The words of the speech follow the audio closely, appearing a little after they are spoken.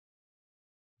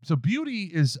So beauty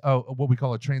is what we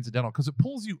call a transcendental, because it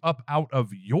pulls you up out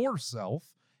of yourself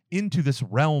into this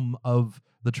realm of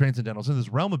the transcendental, so this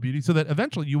realm of beauty, so that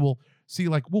eventually you will see,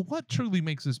 like, well, what truly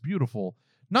makes this beautiful?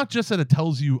 Not just that it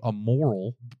tells you a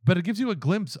moral, but it gives you a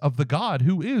glimpse of the God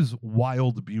who is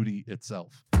wild beauty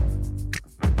itself.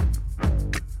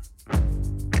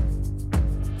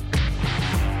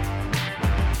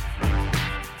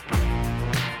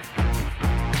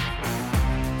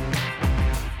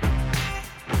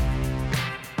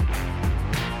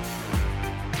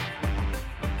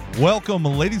 Welcome,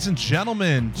 ladies and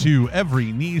gentlemen, to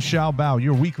Every Knee Shall Bow,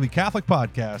 your weekly Catholic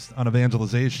podcast on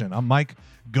evangelization. I'm Mike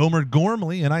Gomer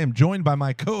Gormley, and I am joined by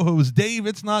my co-host, Dave.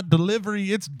 It's not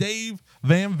delivery, it's Dave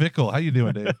Van Vickle. How you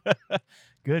doing, Dave?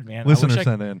 Good, man. Listener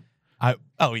sent in.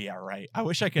 Oh yeah, right. I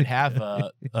wish I could have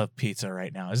a pizza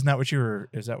right now. Isn't that what you were?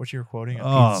 Is that what you were quoting?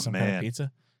 Some kind of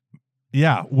pizza.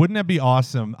 Yeah, wouldn't that be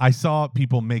awesome? I saw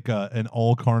people make an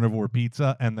all carnivore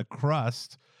pizza, and the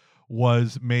crust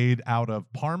was made out of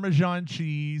Parmesan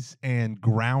cheese and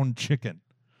ground chicken.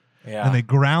 Yeah. And they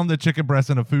ground the chicken breast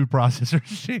in a food processor,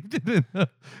 shaped it in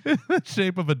the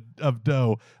shape of a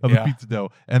pizza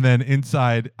dough. And then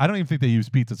inside, I don't even think they use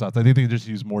pizza sauce. I think they just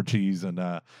use more cheese and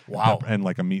and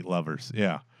like a meat lovers.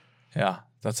 Yeah. Yeah.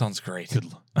 That sounds great. Good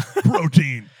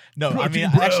protein. No, protein, I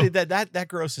mean, bro. Actually, that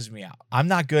grosses me out. I'm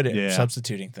not good at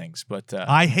substituting things, but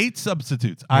I hate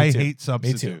substitutes. I hate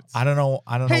substitutes. Me too. I don't know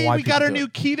Hey, why we got our new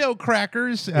keto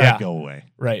crackers. Go away.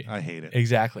 Right. I hate it.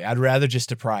 Exactly. I'd rather just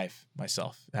deprive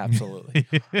myself. Absolutely.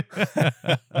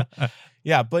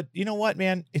 Yeah, but you know what,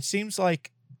 man? It seems like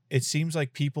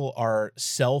people are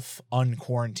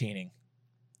self-unquarantining.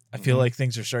 I feel like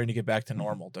things are starting to get back to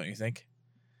normal, don't you think?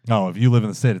 Oh, if you live in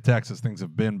the state of Texas, things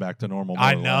have been back to normal.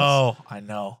 I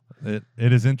know. It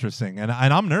is interesting, and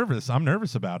I'm nervous. I'm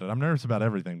nervous about it. I'm nervous about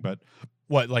everything. But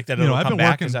what, like that? It'll come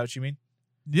back? Is that what you mean?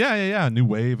 Yeah. New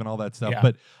wave and all that stuff. Yeah.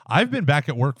 But I've been back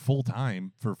at work full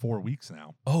time for 4 weeks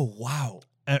now. Oh wow!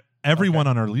 Everyone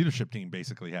on our leadership team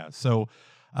basically has. So,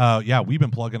 we've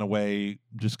been plugging away,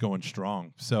 just going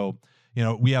strong. So,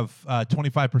 we have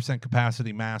 25%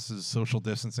 capacity masses, social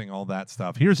distancing, all that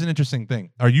stuff. Here's an interesting thing.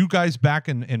 Are you guys back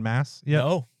in mass yet?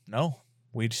 No.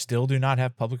 We still do not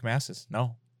have public masses.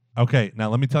 No. Okay, now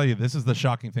let me tell you, this is the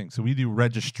shocking thing. So we do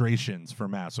registrations for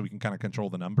mass so we can kind of control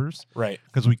the numbers. Right.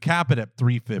 Because we cap it at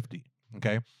 350,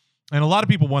 okay? And a lot of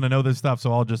people want to know this stuff,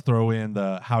 so I'll just throw in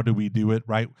the how do we do it,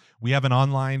 right? We have an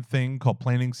online thing called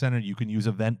Planning Center. You can use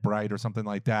Eventbrite or something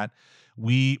like that.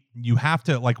 You have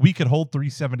to, like, we could hold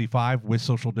 375 with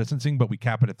social distancing, but we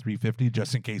cap it at 350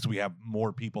 just in case we have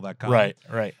more people that come right.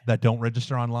 that don't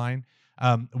register online.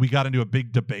 We got into a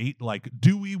big debate, like,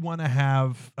 do we want to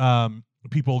have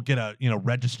people get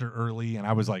register early? And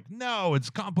I was like, no, it's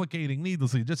complicating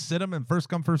needlessly. Just sit them and first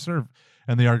come, first serve.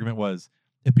 And the argument was,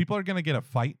 if people are going to get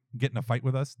in a fight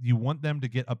with us, do you want them to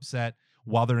get upset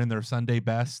while they're in their Sunday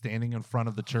best, standing in front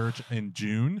of the church in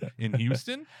June in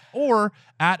Houston, or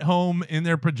at home in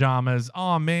their pajamas?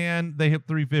 Oh man, they hit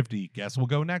 350. Guess we'll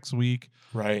go next week.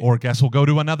 Right. Or guess we'll go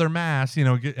to another mass, and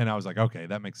I was like, okay,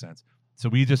 that makes sense. So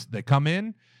they come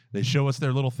in, they show us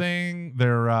their little thing,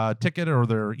 their ticket or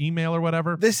their email or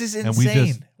whatever. This is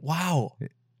insane. Wow.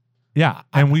 Yeah,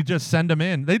 and we just send them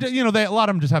in. They a lot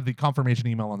of them just have the confirmation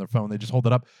email on their phone. They just hold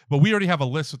it up, but we already have a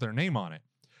list with their name on it.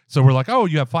 So we're like, oh,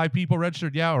 you have 5 people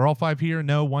registered? Yeah, are all 5 here?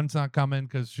 No, one's not coming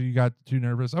because she got too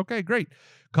nervous. Okay, great.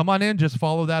 Come on in. Just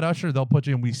follow that usher. They'll put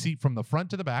you in. We seat from the front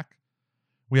to the back.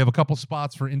 We have a couple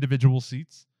spots for individual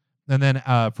seats. And then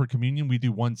for communion, we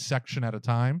do one section at a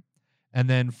time. And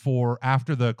then for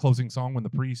after the closing song, when the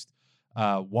priest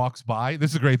walks by, this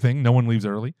is a great thing. No one leaves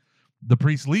early. The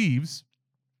priest leaves.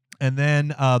 And then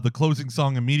the closing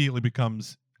song immediately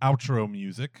becomes outro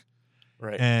music.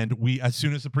 Right. And as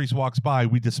soon as the priest walks by,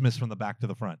 we dismiss from the back to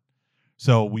the front.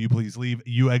 So will you please leave?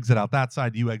 You exit out that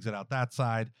side. You exit out that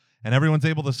side. And everyone's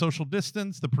able to social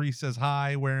distance. The priest says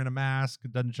hi, wearing a mask,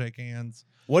 doesn't shake hands.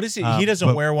 What is he? He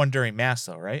doesn't wear one during mass,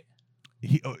 though, right?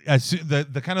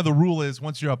 The kind of the rule is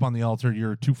once you're up on the altar,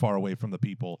 you're too far away from the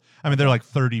people. I mean, they're like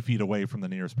 30 feet away from the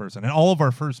nearest person. And all of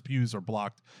our first pews are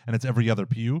blocked, and it's every other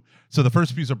pew. So the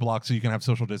first pews are blocked so you can have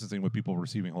social distancing with people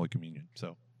receiving Holy Communion.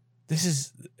 So this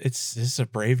is a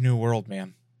brave new world,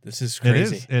 man. This is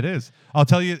crazy. It is. I'll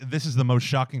tell you, this is the most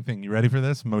shocking thing. You ready for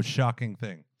this? Most shocking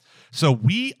thing. So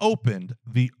we opened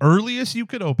the earliest you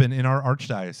could open in our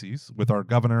archdiocese with our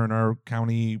governor and our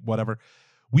county, whatever.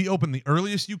 We opened the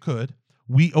earliest you could.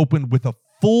 We opened with a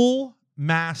full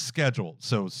mass schedule.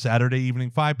 So Saturday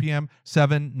evening, 5 p.m.,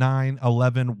 7, 9,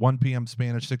 11, 1 p.m.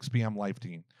 Spanish, 6 p.m. Life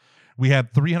Team. We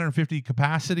had 350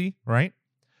 capacity, right?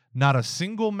 Not a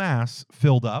single mass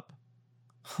filled up.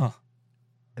 Huh.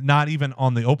 not even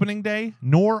on the opening day,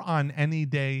 nor on any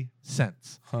day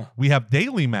since. Huh. We have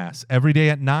daily mass every day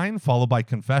at 9, followed by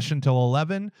confession till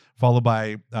 11, followed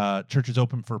by churches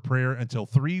open for prayer until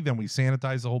 3. Then we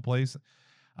sanitize the whole place.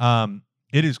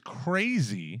 It is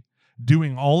crazy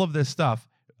doing all of this stuff.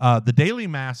 The daily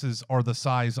masses are the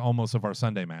size almost of our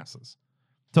Sunday masses.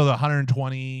 So the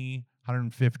 120,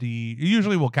 150,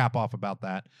 usually we'll cap off about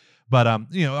that. But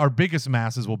our biggest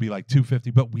masses will be like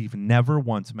 250, but we've never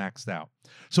once maxed out.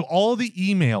 So all the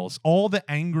emails, all the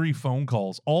angry phone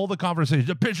calls, all the conversations,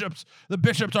 the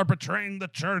bishops are betraying the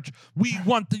church. We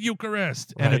want the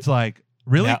Eucharist. Right. And it's like,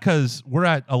 really? Yeah. Because we're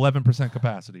at 11%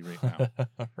 capacity right now.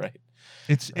 Right.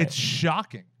 It's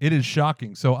shocking. It is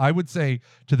shocking. So I would say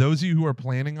to those of you who are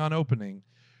planning on opening,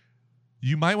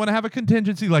 you might want to have a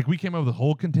contingency. Like we came up with a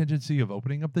whole contingency of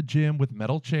opening up the gym with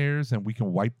metal chairs, and we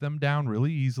can wipe them down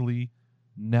really easily.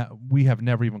 We have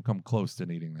never even come close to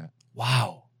needing that.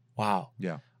 Wow.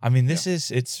 Yeah. I mean, this is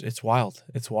it's wild.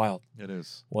 It's wild. It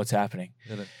is. What's happening?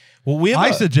 It is. Well, we have I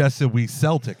suggested we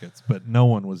sell tickets, but no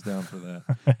one was down for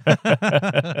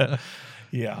that.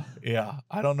 Yeah.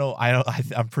 I don't know.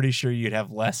 I'm pretty sure you'd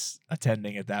have less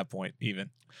attending at that point, even.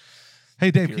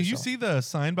 Hey, Dave, can you see the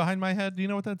sign behind my head? Do you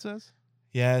know what that says?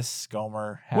 Yes,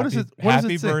 Gomer. What is it?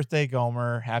 Happy birthday,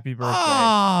 Gomer. Happy birthday.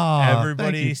 Oh,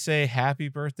 Everybody say happy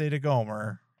birthday to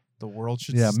Gomer. The world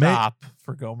should stop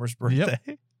for Gomer's birthday.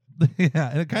 Yep. Yeah,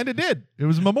 and it kind of did. It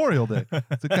was Memorial Day.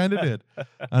 It kind of did.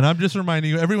 And I'm just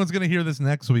reminding you, everyone's going to hear this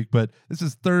next week, but this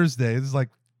is Thursday. This is like,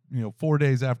 4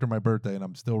 days after my birthday, and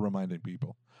I'm still reminding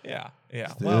people. Yeah.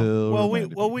 Still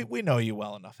We know you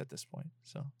well enough at this point.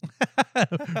 So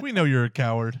we know you're a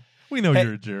coward. We know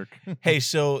you're a jerk. Hey,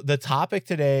 so the topic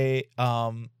today,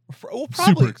 we'll probably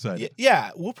super excited.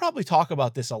 Yeah, we'll probably talk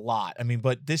about this a lot. I mean,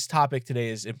 but this topic today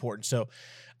is important. So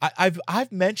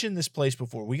I've mentioned this place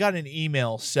before. We got an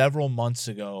email several months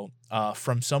ago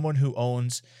from someone who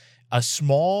owns a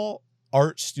small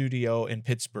art studio in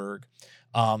Pittsburgh.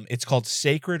 It's called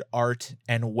Sacred Art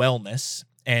and Wellness,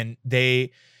 and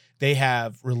they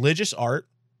have religious art.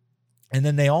 And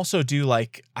then they also do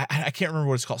like, I can't remember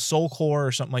what it's called, Soulcore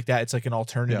or something like that. It's like an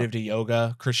alternative to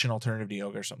yoga, Christian alternative to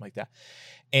yoga or something like that.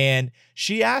 And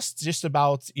she asked just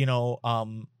about,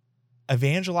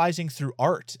 evangelizing through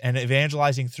art and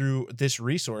evangelizing through this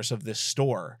resource of this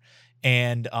store.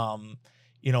 And,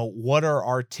 what are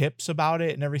our tips about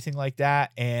it and everything like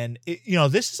that. And,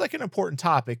 this is like an important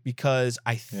topic because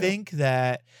I think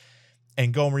that,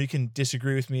 and Gomer, you can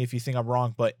disagree with me if you think I'm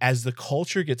wrong, but as the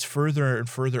culture gets further and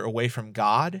further away from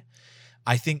God,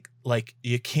 I think like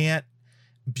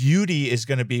beauty is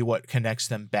going to be what connects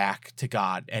them back to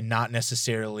God and not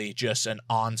necessarily just an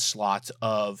onslaught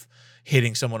of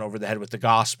hitting someone over the head with the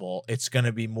gospel. It's going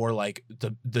to be more like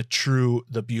the true,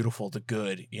 the beautiful, the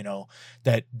good,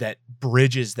 that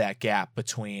bridges that gap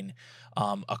between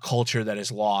a culture that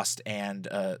is lost and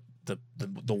the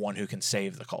one who can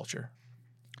save the culture.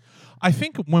 I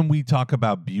think when we talk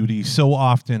about beauty, so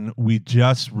often we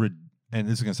just, and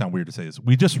this is going to sound weird to say this,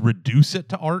 we just reduce it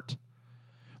to art.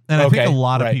 And I think a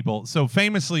lot of people, so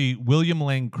famously, William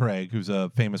Lane Craig, who's a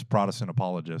famous Protestant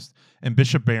apologist, and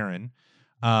Bishop Barron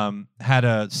had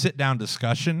a sit-down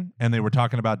discussion, and they were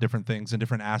talking about different things and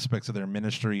different aspects of their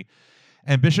ministry.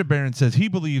 And Bishop Barron says he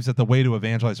believes that the way to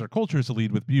evangelize our culture is to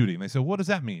lead with beauty. And they said, what does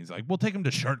that mean? He's like, we'll take them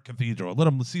to Chartres Cathedral. Let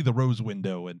them see the rose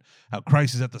window and how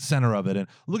Christ is at the center of it. And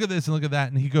look at this and look at that.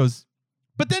 And he goes,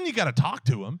 but then you got to talk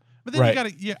to him. But then you got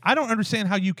to, I don't understand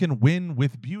how you can win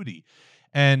with beauty.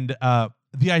 And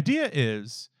the idea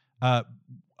is, I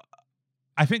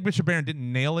think Bishop Barron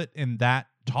didn't nail it in that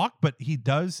talk, but he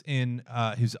does in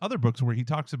his other books where he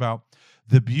talks about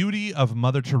the beauty of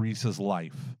Mother Teresa's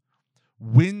life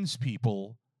wins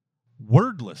people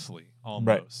wordlessly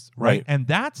almost, right? And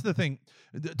that's the thing.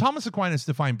 Thomas Aquinas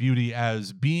defined beauty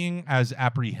as being as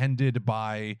apprehended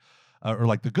by, or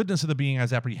like the goodness of the being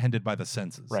as apprehended by the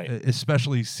senses,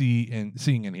 especially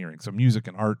seeing and hearing, so music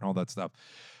and art and all that stuff.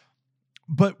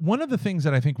 But one of the things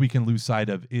that I think we can lose sight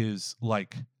of is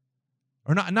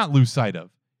not lose sight of,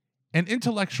 an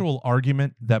intellectual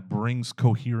argument that brings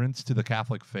coherence to the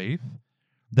Catholic faith,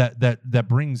 that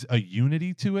brings a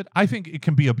unity to it. I think it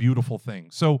can be a beautiful thing.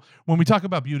 So when we talk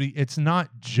about beauty, it's not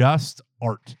just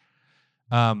art.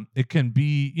 It can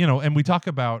be, and we talk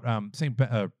about I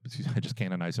just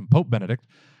canonized him. Pope Benedict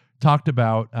talked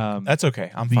about. That's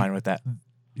okay. I'm fine with that.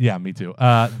 Yeah, me too.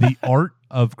 The art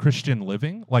of Christian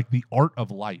living, like the art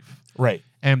of life. Right.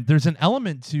 And there's an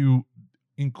element to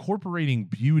incorporating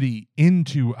beauty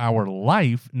into our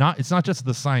life. It's not just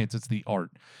the science, it's the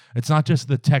art. It's not just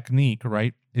the technique,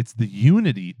 right? It's the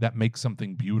unity that makes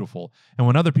something beautiful. And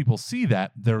when other people see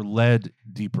that, they're led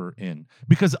deeper in,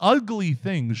 because ugly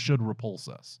things should repulse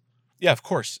us. Yeah, of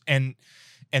course. And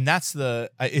that's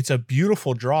it's a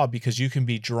beautiful draw, because you can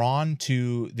be drawn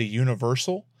to the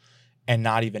universal and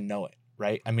not even know it,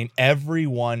 right? I mean,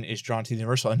 everyone is drawn to the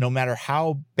universal, and no matter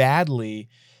how badly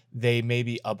they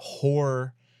maybe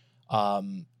abhor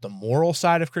the moral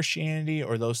side of Christianity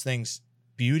or those things,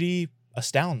 beauty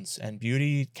astounds and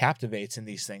beauty captivates in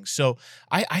these things. So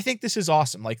I think this is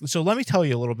awesome. Like, so let me tell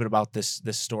you a little bit about this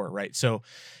store, right? So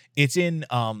it's in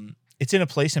a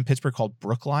place in Pittsburgh called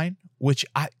Brookline, which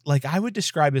I would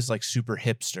describe as like super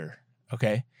hipster.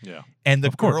 Okay. Yeah. And the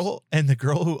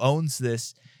girl who owns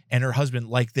this and her husband,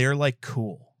 like, they're like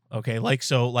cool. Okay. Like,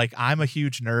 so like, I'm a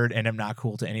huge nerd and I'm not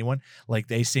cool to anyone. Like,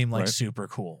 they seem like super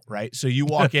cool. Right. So you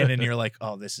walk in and you're like,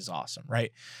 oh, this is awesome.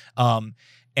 Right.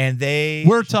 And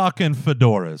we're talking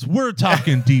fedoras. We're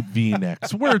talking deep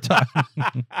V-necks. We're talking.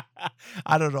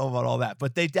 I don't know about all that,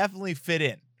 but they definitely fit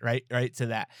in. Right to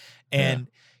that. And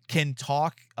can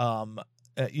talk,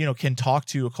 can talk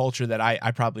to a culture that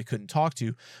I probably couldn't talk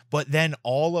to. But then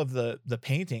all of the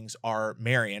paintings are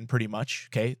Marian, pretty much.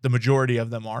 Okay. The majority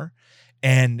of them are.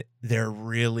 And they're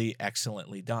really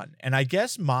excellently done. And I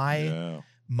guess my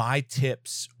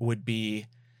tips would be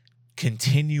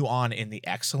continue on in the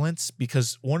excellence,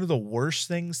 because one of the worst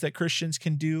things that Christians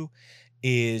can do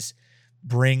is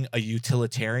bring a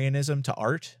utilitarianism to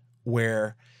art,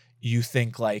 where you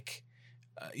think like,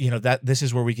 that this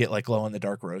is where we get like glow in the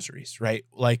dark rosaries, right?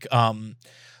 Like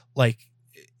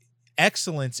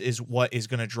excellence is what is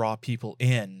going to draw people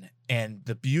in, and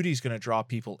the beauty is going to draw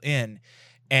people in.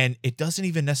 And it doesn't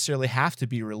even necessarily have to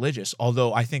be religious,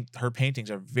 although I think her paintings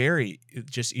are very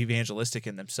just evangelistic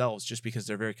in themselves, just because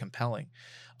they're very compelling.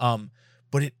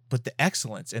 But the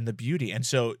excellence and the beauty. And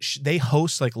so they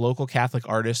host like local Catholic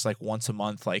artists like once a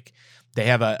month. Like, they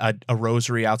have a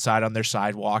rosary outside on their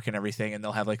sidewalk and everything, and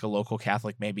they'll have like a local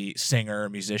Catholic, maybe singer or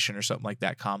musician or something like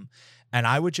that, come. And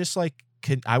I would just like,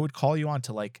 I would call you on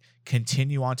to like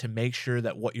continue on to make sure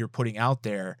that what you're putting out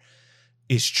there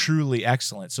is truly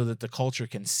excellent, so that the culture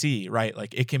can see, right?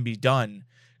 Like, it can be done.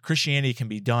 Christianity can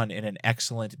be done in an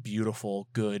excellent, beautiful,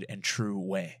 good, and true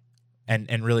way. And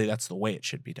really, that's the way it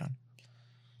should be done.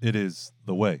 It is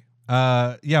the way.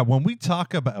 When we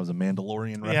talk about, it was a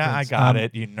Mandalorian reference. Yeah, I got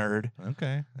it, you nerd.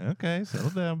 Okay, settle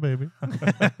down, baby.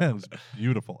 It was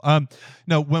beautiful.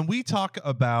 No, when we talk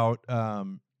about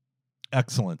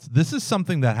excellence, this is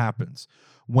something that happens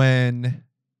when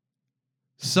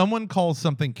someone calls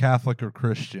something Catholic or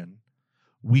Christian.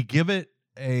 We give it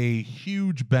a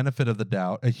huge benefit of the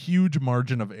doubt, a huge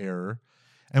margin of error,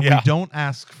 and we don't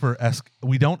ask for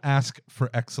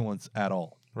excellence at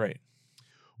all. Right.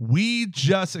 We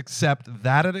just accept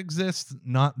that it exists,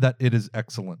 not that it is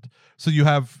excellent. So you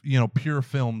have, Pure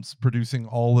Films producing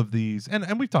all of these,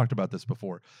 and we've talked about this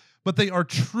before, but they are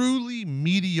truly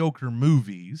mediocre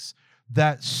movies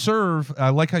that serve, I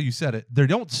like how you said it, they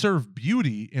don't serve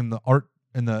beauty in the art,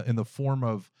 in the form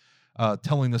of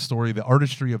telling the story, the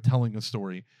artistry of telling a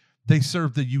story. They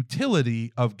serve the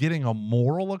utility of getting a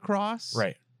moral across,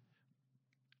 right?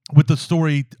 With the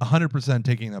story 100%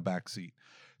 taking a back seat.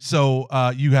 So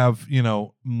you have,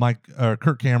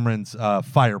 Kirk Cameron's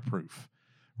Fireproof,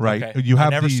 right? Okay. You have I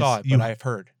never saw it, but I've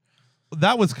heard.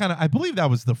 That was I believe that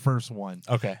was the first one.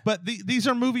 Okay. But these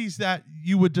are movies that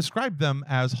you would describe them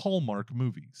as Hallmark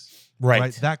movies.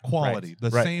 Right. That quality.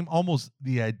 Right. The same, almost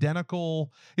the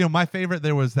identical. My favorite,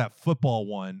 there was that football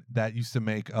one that used to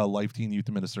make a Life Teen Youth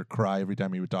Minister cry every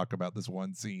time he would talk about this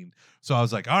one scene. So I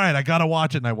was like, all right, I got to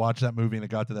watch it. And I watched that movie and I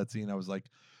got to that scene. I was like,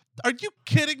 are you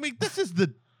kidding me? This is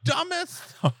the dumbest.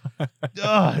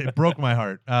 It broke my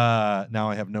heart. Now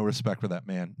I have no respect for that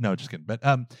man. No, just kidding. But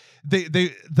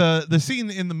the scene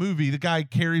in the movie, the guy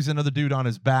carries another dude on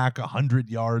his back 100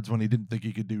 yards when he didn't think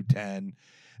he could do 10.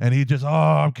 And he just,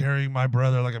 I'm carrying my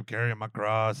brother like I'm carrying my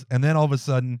cross. And then all of a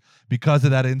sudden, because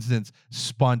of that instance,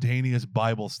 spontaneous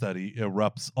Bible study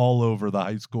erupts all over the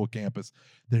high school campus.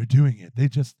 They're doing it. They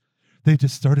just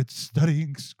started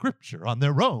studying scripture on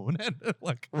their own. And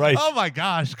like, right. Oh my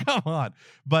gosh, come on.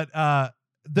 But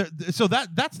so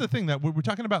that's the thing that we're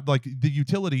talking about, like the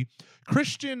utility.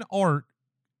 Christian art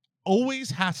always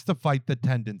has to fight the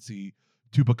tendency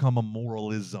to become a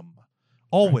moralism.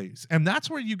 Always. Right. And that's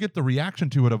where you get the reaction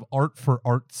to it of art for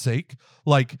art's sake.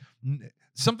 Like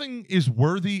something is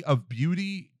worthy of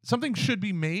beauty. Something should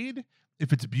be made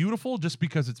if it's beautiful, just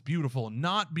because it's beautiful,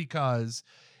 not because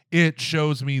it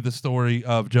shows me the story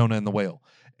of Jonah and the whale.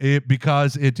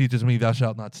 because it teaches me thou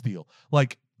shalt not steal.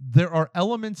 Like, there are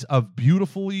elements of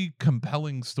beautifully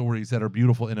compelling stories that are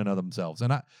beautiful in and of themselves.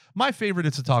 And my favorite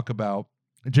is to talk about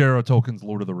J.R.R. Tolkien's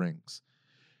Lord of the Rings.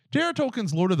 J.R.R.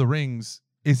 Tolkien's Lord of the Rings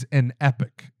is an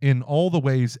epic in all the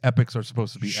ways epics are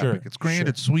supposed to be epic. It's grand,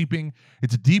 it's sweeping,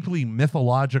 it's deeply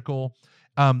mythological.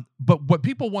 But what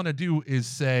people want to do is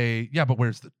say, yeah, but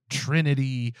where's the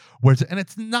Trinity? And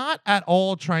it's not at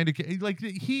all trying to, like,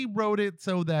 he wrote it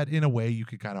so that in a way you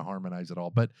could kind of harmonize it all.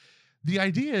 But the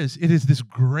idea is it is this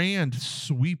grand,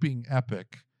 sweeping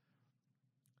epic,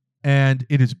 and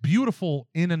it is beautiful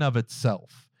in and of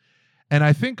itself. And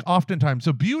I think oftentimes,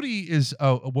 so beauty is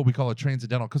what we call a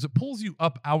transcendental, because it pulls you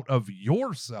up out of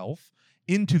yourself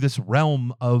into this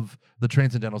realm of the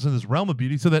transcendentals, in this realm of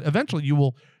beauty, so that eventually you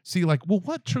will see, like, well,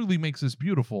 what truly makes this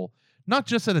beautiful? Not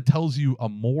just that it tells you a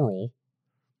moral,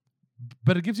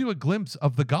 but it gives you a glimpse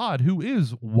of the God who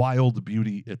is wild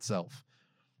beauty itself.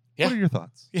 Yeah. What are your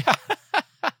thoughts? Yeah.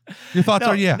 Your thoughts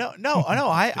are, yeah. No.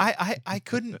 I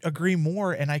couldn't agree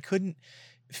more, and I couldn't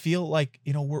feel like,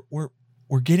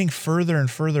 we're getting further and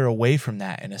further away from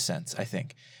that, in a sense. I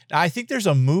think there's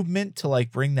a movement to,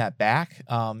 like, bring that back.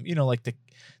 Like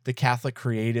the Catholic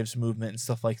creatives movement and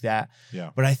stuff like that.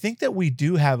 Yeah. But I think that we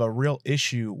do have a real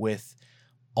issue with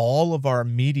all of our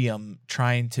medium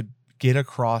trying to get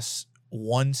across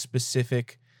one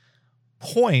specific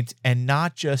point and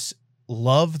not just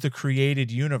love the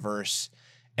created universe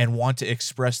and want to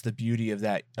express the beauty of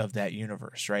that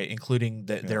universe, right? Including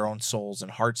their own souls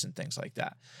and hearts and things like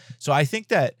that. So I think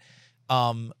that,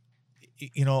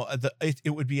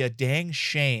 it would be a dang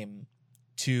shame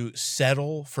to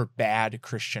settle for bad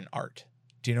Christian art.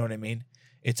 Do you know what I mean?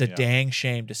 It's a dang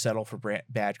shame to settle for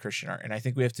bad Christian art. And I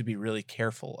think we have to be really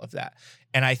careful of that.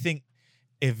 And I think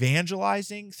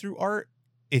evangelizing through art,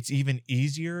 it's even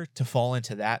easier to fall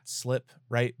into that slip,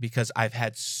 right? Because I've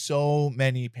had so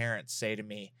many parents say to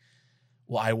me,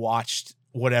 well, I watched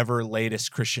whatever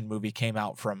latest Christian movie came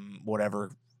out from whatever,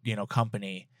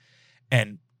 company.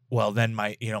 And well, then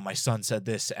my son said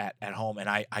this at home, and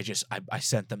I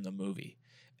sent them the movie.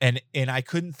 And I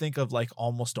couldn't think of, like,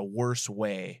 almost a worse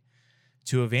way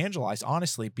to evangelize,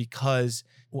 honestly, because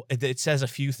it says a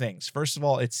few things. First of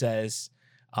all, it says,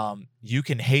 you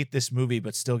can hate this movie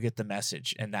but still get the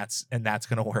message, and that's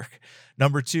going to work.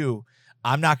 Number two,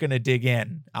 I'm not going to dig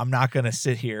in. I'm not going to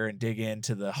sit here and dig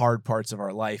into the hard parts of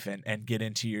our life and get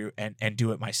into you and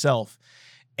do it myself.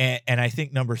 And I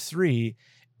think number three,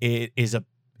 it's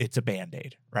a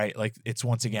Band-Aid, right? Like, it's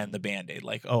once again the Band-Aid.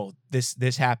 Like, oh,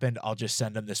 this happened, I'll just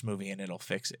send them this movie and it'll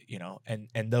fix it,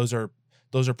 and those are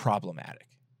problematic.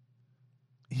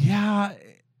 Yeah.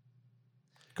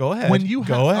 Go ahead.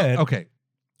 Go ahead. Okay.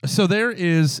 So there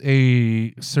is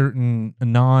a certain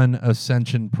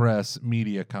non-Ascension Press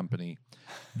media company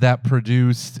that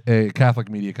produced a Catholic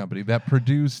media company that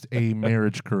produced a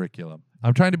marriage curriculum.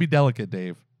 I'm trying to be delicate,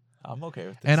 Dave. I'm okay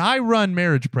with this. And I run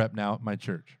marriage prep now at my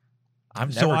church. I'm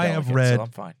never delicate, so I'm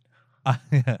fine.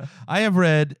 I have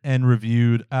read and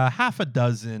reviewed half a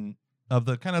dozen of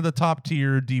the kind of the top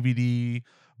tier DVD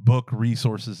book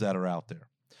resources that are out there.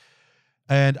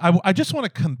 And I just want to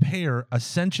compare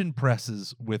Ascension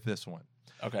Press's with this one.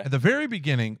 Okay. At the very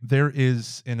beginning, there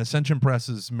is an Ascension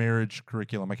Press's marriage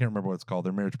curriculum. I can't remember what it's called,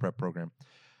 their marriage prep program.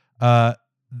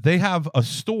 They have a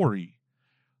story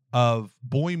of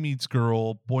boy meets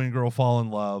girl, boy and girl fall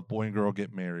in love, boy and girl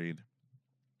get married.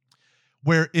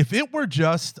 Where if it were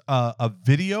just a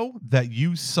video that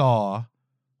you saw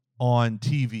on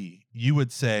TV, you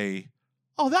would say,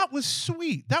 oh, that was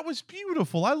sweet. That was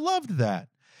beautiful. I loved that.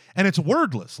 And it's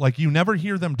wordless. Like, you never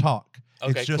hear them talk.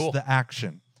 Okay, it's just the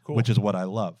action, which is what I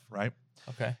love, right?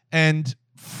 Okay. And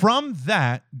from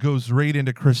that goes right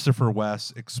into Christopher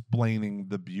West explaining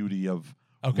the beauty of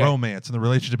romance and the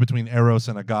relationship between Eros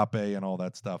and Agape and all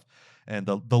that stuff. And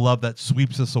the love that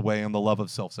sweeps us away and the love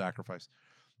of self-sacrifice.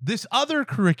 This other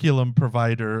curriculum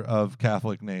provider of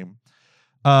Catholic name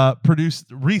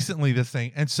produced recently this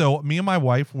thing. And so me and my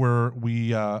wife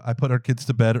I put our kids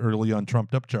to bed early on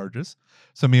trumped up charges.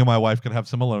 So me and my wife could have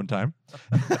some alone time.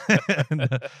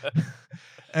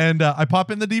 and I pop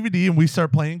in the DVD and we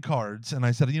start playing cards. And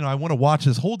I said, I want to watch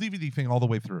this whole DVD thing all the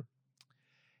way through.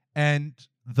 And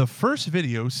the first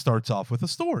video starts off with a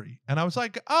story. And I was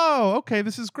like, oh, okay,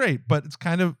 this is great. But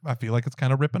I feel like it's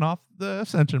kind of ripping off the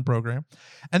Ascension program.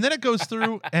 And then it goes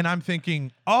through and I'm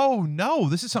thinking, oh no,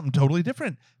 this is something totally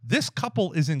different. This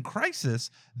couple is in crisis.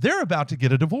 They're about to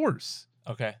get a divorce.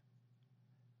 Okay.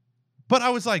 But I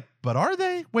was like, but are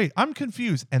they? Wait, I'm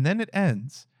confused. And then it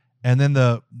ends. And then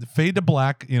the fade to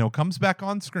black, comes back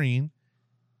on screen.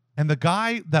 And the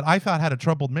guy that I thought had a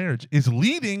troubled marriage is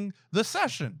leading the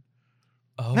session.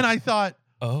 And I thought,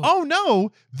 oh, oh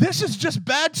no, this is just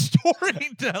bad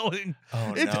storytelling.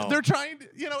 oh no. They're trying to,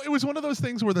 it was one of those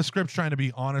things where the script's trying to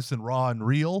be honest and raw and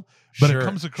real, but Sure, it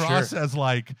comes across sure. as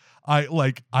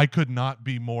I could not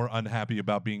be more unhappy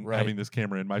about Right. having this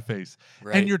camera in my face.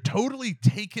 Right. And you're totally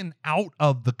taken out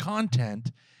of the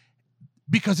content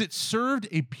because it served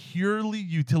a purely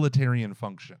utilitarian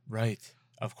function. Right.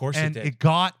 Of course And it did.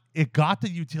 it got the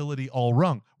utility all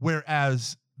wrong.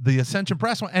 Whereas the Ascension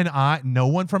Press one, and no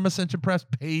one from Ascension Press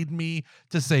paid me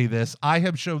to say this. I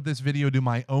have showed this video to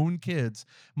my own kids.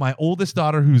 My oldest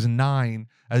daughter, who's 9,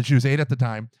 and she was 8 at the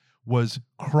time, was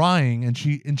crying, and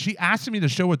she asked me to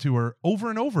show it to her over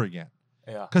and over again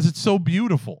Yeah. because it's so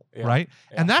beautiful, Yeah, right?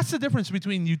 yeah. And that's the difference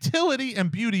between utility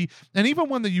and beauty. And even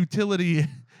when the utility,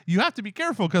 you have to be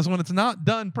careful because when it's not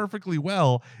done perfectly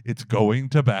well, it's going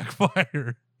to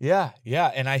backfire. Yeah,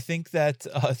 yeah, and I think that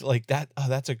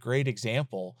that's a great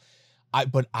example.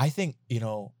 But I think,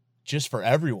 just for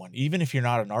everyone, even if you're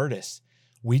not an artist,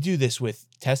 we do this with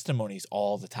testimonies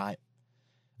all the time.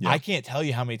 Yeah. I can't tell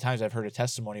you how many times I've heard a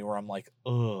testimony where I'm like,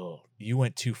 "Oh, you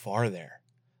went too far there."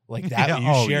 Like that Yeah,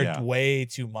 you shared yeah. way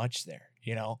too much there,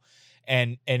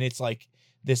 And it's like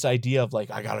this idea of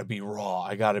like I got to be raw,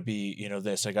 I got to be,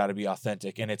 this, I got to be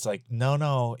authentic. And it's like,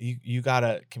 no, you got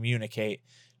to communicate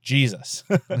Jesus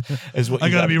is what I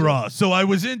you gotta be do. raw. So I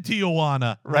was in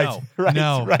Tijuana. Right, No, right,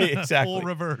 no. right, exactly. Full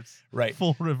reverse. Right.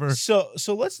 Full reverse. So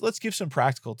let's give some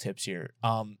practical tips here.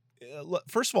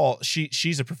 First of all,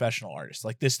 she's a professional artist.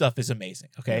 Like this stuff is amazing.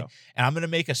 Okay. Yeah. And I'm going to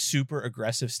make a super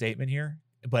aggressive statement here,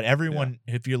 but everyone,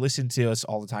 if you listen to us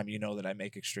all the time, you know that I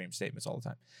make extreme statements all the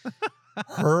time.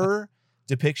 Her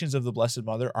depictions of the Blessed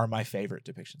Mother are my favorite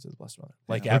depictions of the Blessed Mother.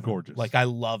 Like they're ever. gorgeous. Like I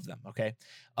love them. Okay.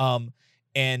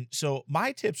 And so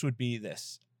my tips would be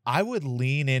this. I would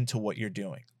lean into what you're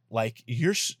doing. Like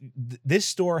this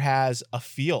store has a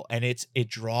feel and it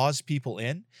draws people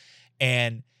in,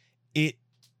 and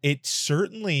it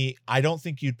certainly, I don't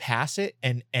think you'd pass it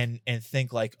and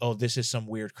think like, oh, this is some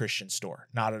weird Christian store.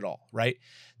 Not at all. Right.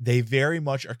 They very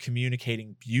much are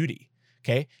communicating beauty.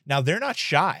 Okay. Now they're not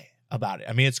shy about it.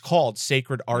 I mean, it's called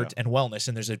Sacred Art and Wellness,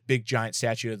 and there's a big giant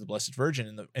statue of the Blessed Virgin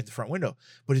in the front window,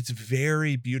 but it's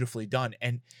very beautifully done.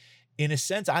 And in a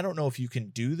sense, I don't know if you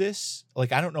can do this.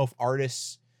 Like, I don't know if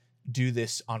artists do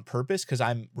this on purpose because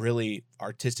I'm really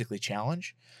artistically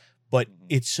challenged, but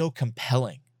it's so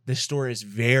compelling. This story is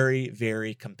very,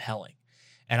 very compelling.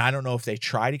 And I don't know if they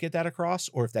try to get that across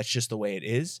or if that's just the way it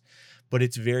is, but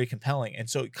it's very compelling. And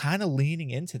so kind of leaning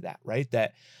into that, right?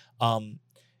 That,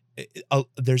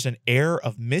 there's an air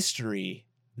of mystery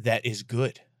that is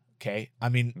good. Okay. I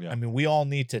mean, we all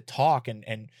need to talk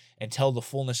and tell the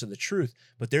fullness of the truth,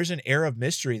 but there's an air of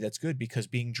mystery that's good because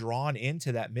being drawn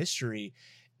into that mystery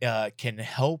can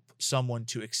help someone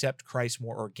to accept Christ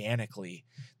more organically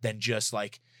than just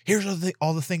like, here's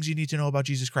all the things you need to know about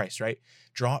Jesus Christ, right?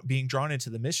 Being drawn into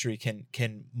the mystery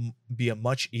can be a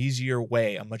much easier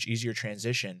way, a much easier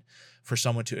transition for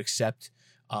someone to accept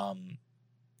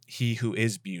he who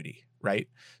is beauty, right?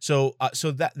 So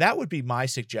that would be my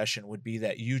suggestion, would be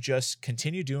that you just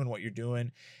continue doing what you're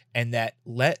doing and that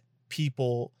let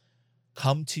people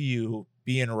come to you,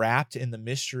 be enwrapped in the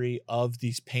mystery of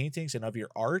these paintings and of your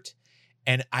art.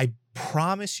 And I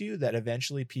promise you that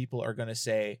eventually people are going to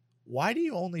say, why do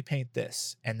you only paint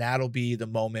this? And that'll be the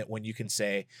moment when you can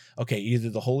say, okay, either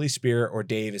the Holy Spirit or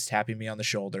Dave is tapping me on the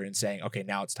shoulder and saying, okay,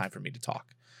 now it's time for me to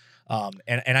talk.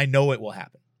 And I know it will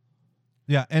happen.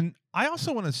 Yeah, and I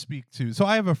also want to speak to, so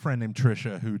I have a friend named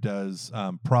Trisha who does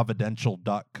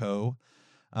providential.co.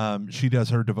 She does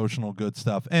her devotional good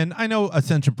stuff. And I know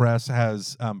Ascension Press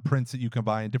has prints that you can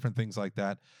buy and different things like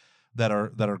that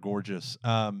are gorgeous.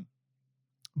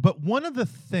 But one of the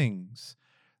things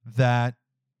that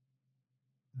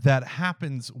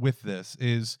happens with this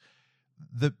is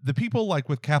the people like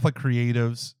with Catholic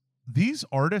Creatives, these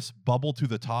artists bubble to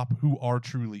the top who are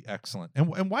truly excellent.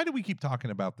 And why do we keep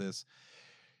talking about this?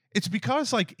 It's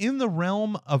because, like, in the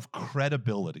realm of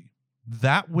credibility,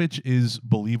 that which is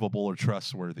believable or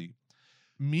trustworthy,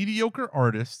 mediocre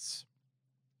artists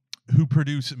who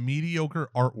produce mediocre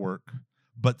artwork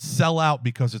but sell out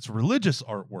because it's religious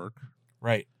artwork,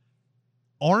 right,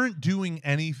 aren't doing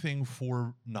anything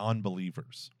for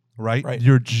non-believers, right? Right.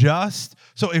 You're just,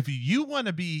 so if you want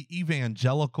to be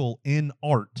evangelical in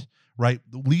art, right,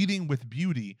 leading with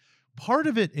beauty, part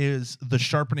of it is the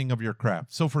sharpening of your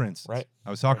craft. So, for instance, right, I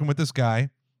was talking with this guy,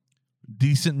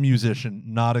 decent musician,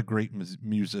 not a great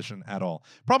musician at all,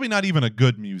 probably not even a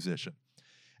good musician.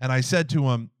 And I said to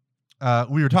him,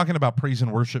 we were talking about praise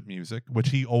and worship music, which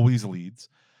he always leads.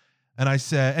 And I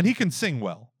said, and he can sing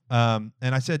well. And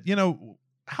I said,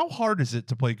 how hard is it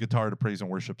to play guitar to praise and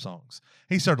worship songs?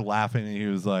 He started laughing and he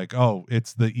was like, oh,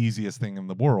 it's the easiest thing in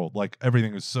the world. Like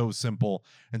everything is so simple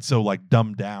and so like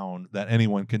dumbed down that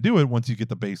anyone can do it once you get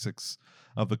the basics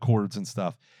of the chords and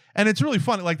stuff. And it's really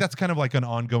funny. Like that's kind of like an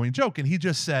ongoing joke. And he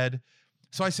just said,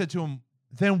 so I said to him,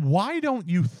 then why don't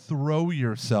you throw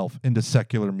yourself into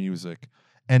secular music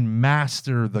and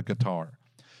master the guitar?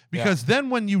 Because then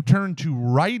when you turn to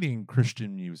writing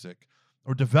Christian music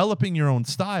or developing your own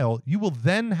style, you will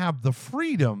then have the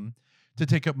freedom to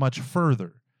take it much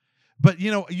further. But,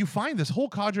 you know, you find this whole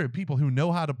cadre of people who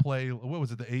know how to play, what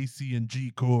was it, the A, C, and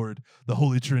G chord, the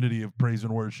Holy Trinity of praise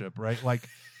and worship, right? Like,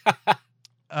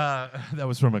 that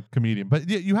was from a comedian. But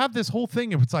you have this whole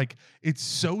thing, if it's like, it's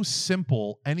so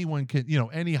simple, anyone can, you know,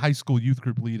 any high school youth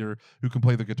group leader who can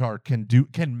play the guitar can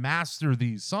master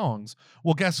these songs.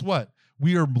 Well, guess what?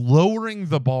 We are lowering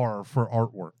the bar for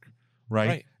artwork.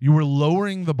 Right? You were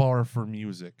lowering the bar for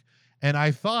music. And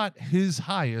I thought his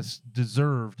highest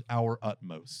deserved our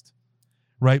utmost.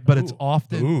 Right? But it's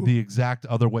often the exact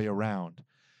other way around.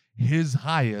 His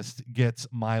highest gets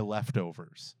my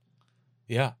leftovers.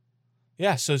 Yeah.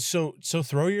 Yeah. So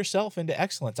throw yourself into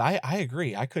excellence. I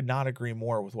agree. I could not agree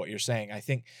more with what you're saying. I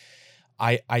think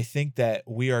that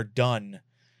we are done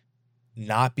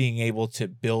not being able to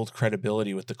build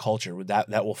credibility with the culture.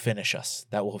 That will finish us.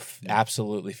 That will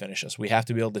absolutely finish us. We have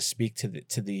to be able to speak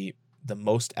to the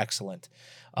most excellent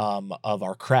of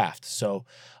our craft. So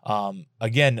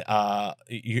again,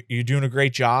 you're doing a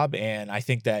great job, and I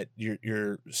think that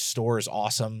your store is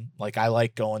awesome. Like I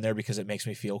like going there because it makes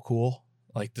me feel cool.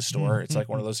 Like the store, it's like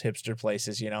one of those hipster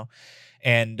places, you know.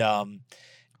 And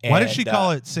why did she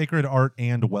call it Sacred Art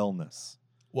and Wellness?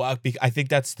 Well, I think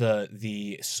that's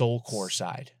the soul core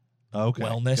side. Okay.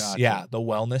 Wellness. Gotcha. Yeah. The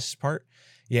wellness part.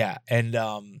 Yeah. And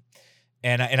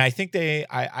I think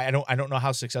I don't know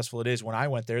how successful it is. When I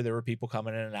went there were people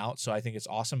coming in and out. So I think it's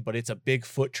awesome, but it's a big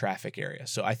foot traffic area.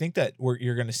 So I think that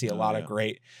you're going to see a lot of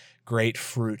great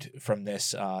fruit from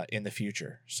this in the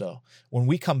future. So when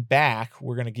we come back,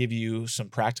 we're going to give you some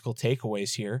practical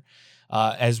takeaways here.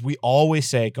 As we always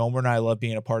say, Gomer and I love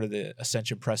being a part of the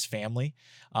Ascension Press family.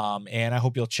 And I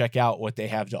hope you'll check out what they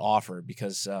have to offer,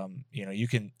 because, you know, you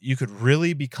could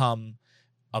really become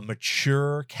a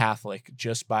mature Catholic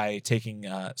just by taking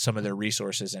some of their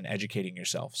resources and educating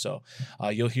yourself. So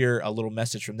you'll hear a little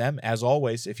message from them. As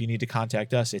always, if you need to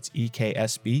contact us, it's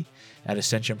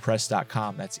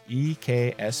EKSB@ascensionpress.com. That's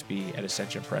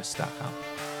EKSB@ascensionpress.com.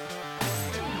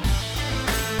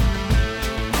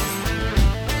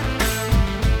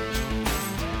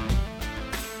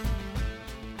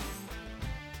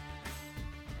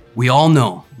 We all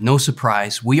know, no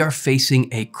surprise, we are facing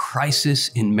a crisis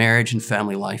in marriage and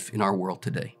family life in our world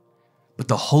today. But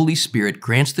the Holy Spirit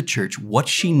grants the church what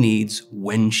she needs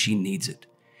when she needs it.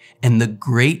 And the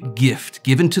great gift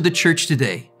given to the church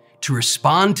today to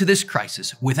respond to this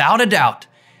crisis, without a doubt,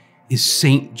 is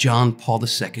St. John Paul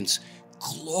II's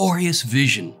glorious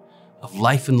vision of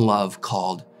life and love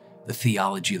called the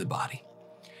Theology of the Body.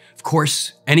 Of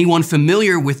course, anyone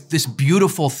familiar with this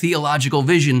beautiful theological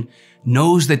vision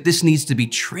knows that this needs to be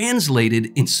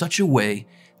translated in such a way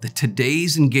that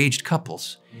today's engaged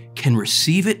couples can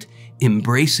receive it,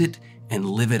 embrace it, and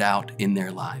live it out in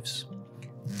their lives.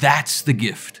 That's the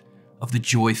gift of the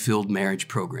Joy-Filled Marriage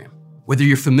Program. Whether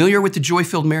you're familiar with the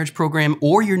Joy-Filled Marriage Program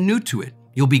or you're new to it,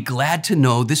 you'll be glad to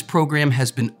know this program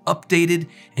has been updated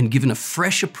and given a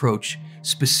fresh approach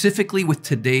specifically with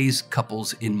today's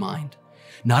couples in mind.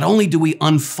 Not only do we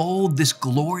unfold this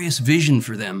glorious vision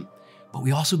for them, but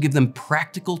we also give them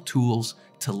practical tools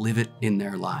to live it in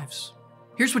their lives.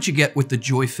 Here's what you get with the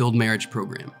Joy-Filled Marriage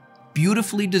Program.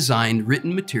 Beautifully designed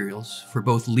written materials for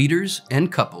both leaders and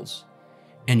couples,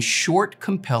 and short,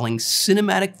 compelling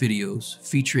cinematic videos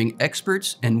featuring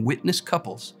experts and witness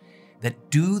couples that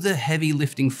do the heavy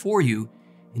lifting for you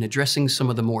in addressing some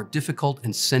of the more difficult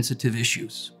and sensitive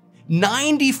issues.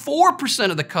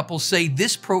 94% of the couples say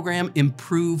this program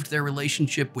improved their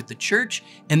relationship with the church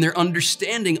and their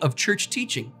understanding of church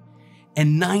teaching.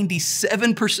 And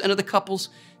 97% of the couples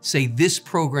say this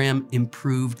program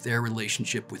improved their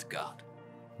relationship with God.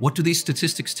 What do these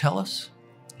statistics tell us?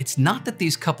 It's not that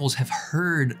these couples have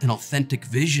heard an authentic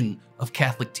vision of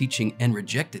Catholic teaching and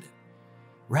rejected it.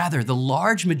 Rather, the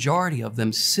large majority of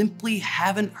them simply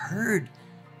haven't heard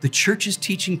the church's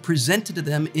teaching presented to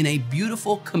them in a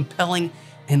beautiful, compelling,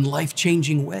 and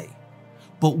life-changing way.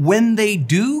 But when they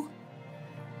do,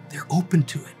 they're open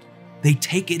to it. They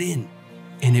take it in,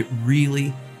 and it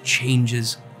really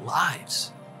changes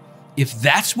lives. If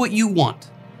that's what you want,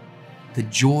 the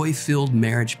Joy-Filled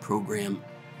Marriage Program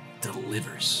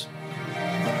delivers.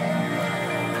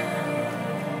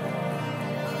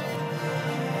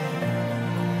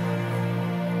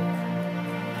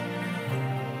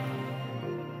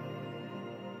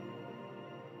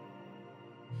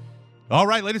 All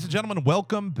right, ladies and gentlemen,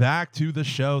 welcome back to the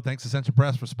show. Thanks, Ascension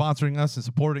Press, for sponsoring us and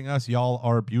supporting us. Y'all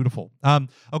are beautiful.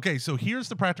 Okay, so here's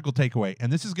the practical takeaway, and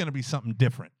this is going to be something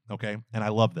different, okay? And I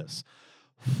love this.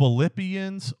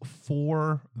 Philippians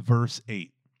 4, verse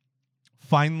 8.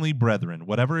 Finally, brethren,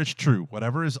 whatever is true,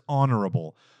 whatever is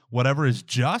honorable, whatever is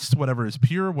just, whatever is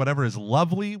pure, whatever is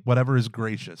lovely, whatever is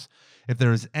gracious, if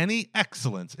there is any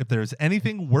excellence, if there is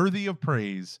anything worthy of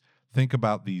praise, think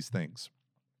about these things.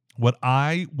 What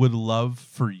I would love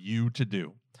for you to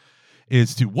do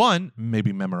is to, one,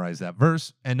 maybe memorize that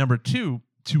verse, and number two,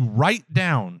 to write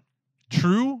down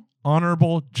true,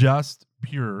 honorable, just,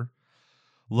 pure,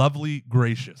 lovely,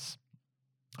 gracious.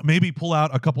 Maybe pull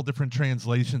out a couple different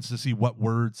translations to see what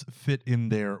words fit in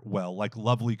there well. Like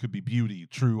lovely could be beauty,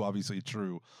 true, obviously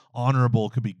true, honorable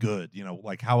could be good,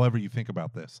 like however you think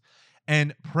about this.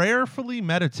 And prayerfully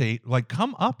meditate, like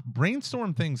come up,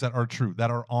 brainstorm things that are true,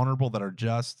 that are honorable, that are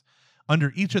just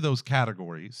under each of those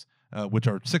categories, which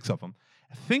are 6 of them.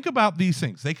 Think about these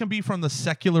things. They can be from the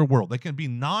secular world. They can be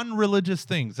non-religious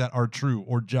things that are true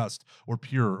or just or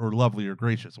pure or lovely or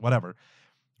gracious, whatever.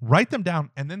 Write them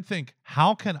down and then think,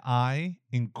 how can I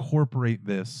incorporate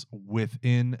this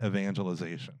within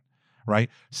evangelization,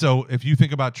 right? So if you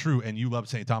think about true and you love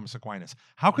St. Thomas Aquinas,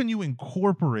 how can you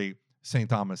incorporate St.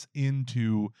 Thomas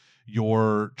into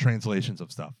your translations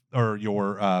of stuff or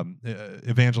your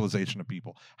evangelization of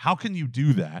people? How can you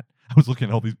do that? I was looking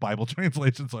at all these Bible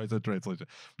translations, so I said translation.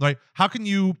 Right? How can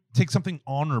you take something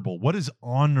honorable? What is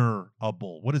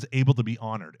honorable? What is able to be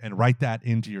honored? And write that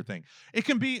into your thing. It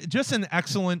can be just an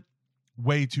excellent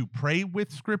way to pray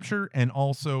with Scripture and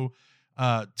also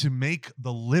to make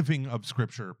the living of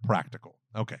Scripture practical.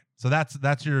 Okay, so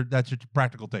that's your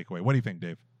practical takeaway. What do you think,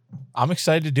 Dave? I'm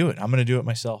excited to do it. I'm going to do it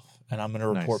myself, and I'm going to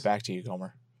report back to you,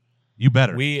 Gomer. You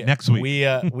better. Next week.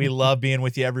 We love being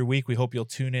with you every week. We hope you'll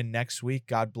tune in next week.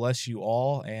 God bless you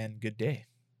all, and good day.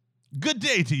 Good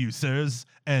day to you, sirs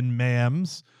and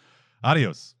ma'ams.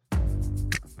 Adios.